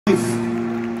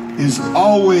is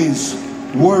always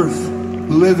worth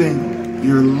living.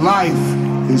 Your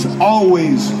life is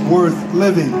always worth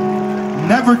living.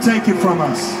 Never take it from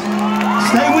us.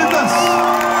 Stay with us.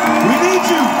 We need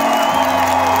you.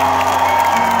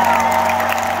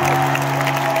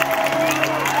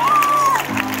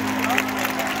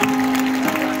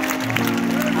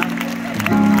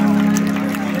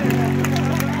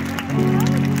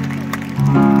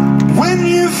 When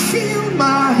you feel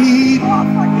my heat,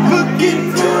 look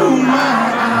into my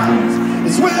eyes.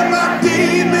 It's where my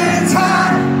demons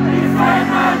hide. It's where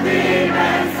my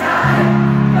demons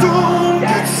hide. Don't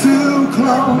get too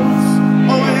close,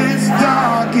 oh it's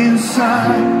dark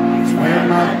inside. It's where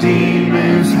my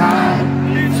demons hide.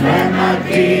 It's where my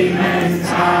demons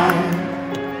hide.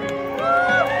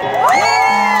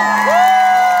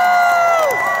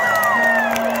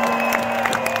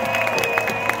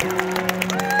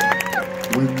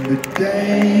 When the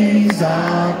days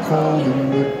are cold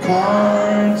and the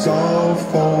cards all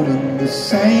fold and the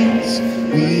saints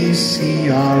we see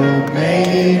are all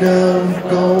made of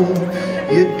gold,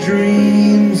 your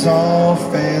dreams all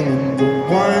fail and the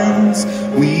ones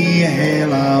we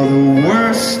hail are the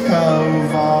worst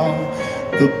of all.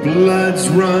 The bloods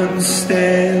run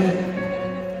stale.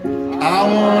 I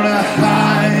wanna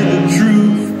hide the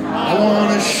truth, I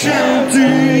wanna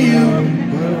shelter you,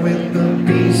 but with the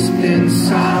beast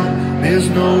inside, there's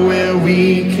nowhere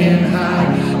we can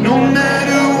hide. No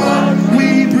matter what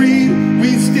we breed,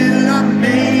 we still are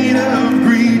made of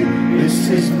greed. This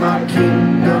is my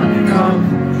kingdom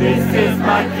come. This is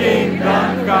my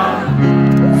kingdom come.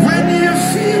 When you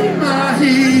feel my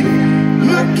heat,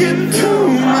 look into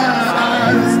my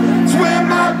eyes. It's where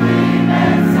my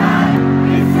demons hide.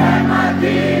 It's where my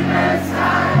demons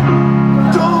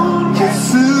hide. Don't get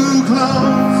too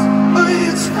close,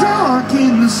 it's dark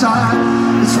inside.